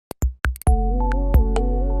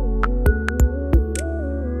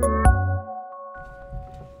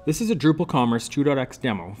This is a Drupal Commerce 2.x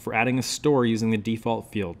demo for adding a store using the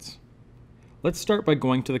default fields. Let's start by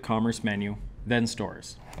going to the Commerce menu, then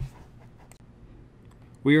Stores.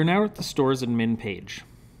 We are now at the Stores admin page.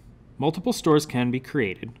 Multiple stores can be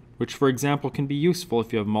created, which for example can be useful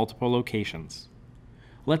if you have multiple locations.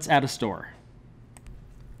 Let's add a store.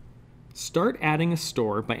 Start adding a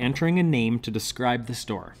store by entering a name to describe the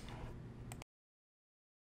store.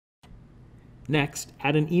 Next,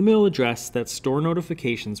 add an email address that store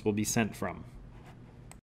notifications will be sent from.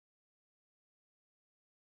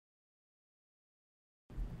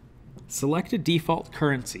 Select a default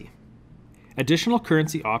currency. Additional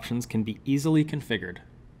currency options can be easily configured.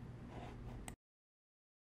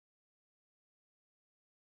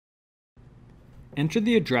 Enter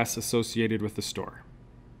the address associated with the store.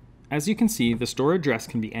 As you can see, the store address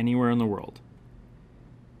can be anywhere in the world.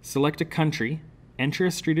 Select a country, enter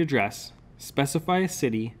a street address, specify a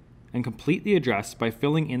city, and complete the address by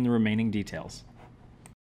filling in the remaining details.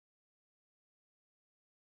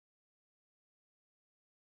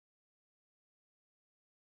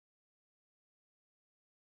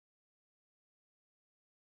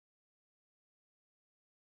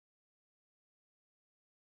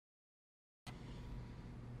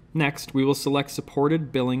 Next, we will select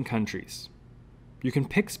supported billing countries. You can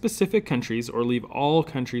pick specific countries or leave all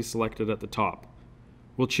countries selected at the top.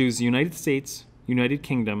 We'll choose United States, United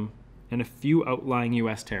Kingdom, and a few outlying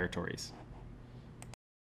US territories.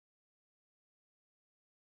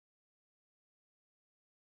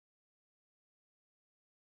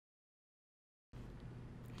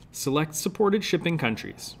 Select supported shipping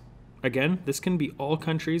countries. Again, this can be all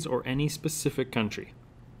countries or any specific country.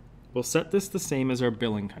 We'll set this the same as our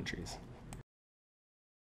billing countries.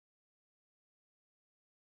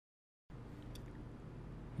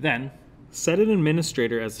 Then, set an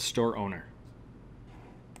administrator as the store owner.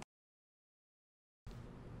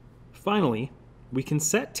 Finally, we can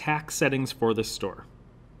set tax settings for this store.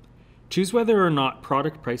 Choose whether or not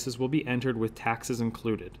product prices will be entered with taxes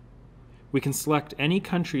included. We can select any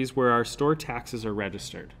countries where our store taxes are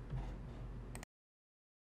registered.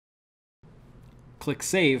 Click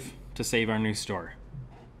Save to save our new store.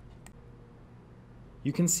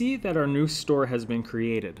 You can see that our new store has been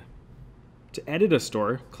created. To edit a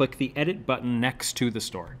store, click the Edit button next to the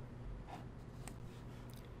store.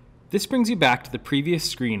 This brings you back to the previous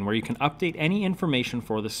screen where you can update any information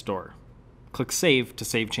for the store. Click Save to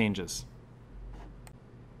save changes.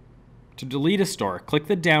 To delete a store, click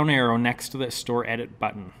the down arrow next to the Store Edit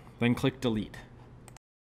button, then click Delete.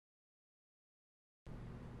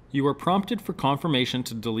 You are prompted for confirmation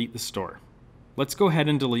to delete the store. Let's go ahead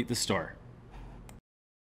and delete the store.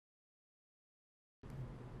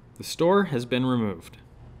 The store has been removed.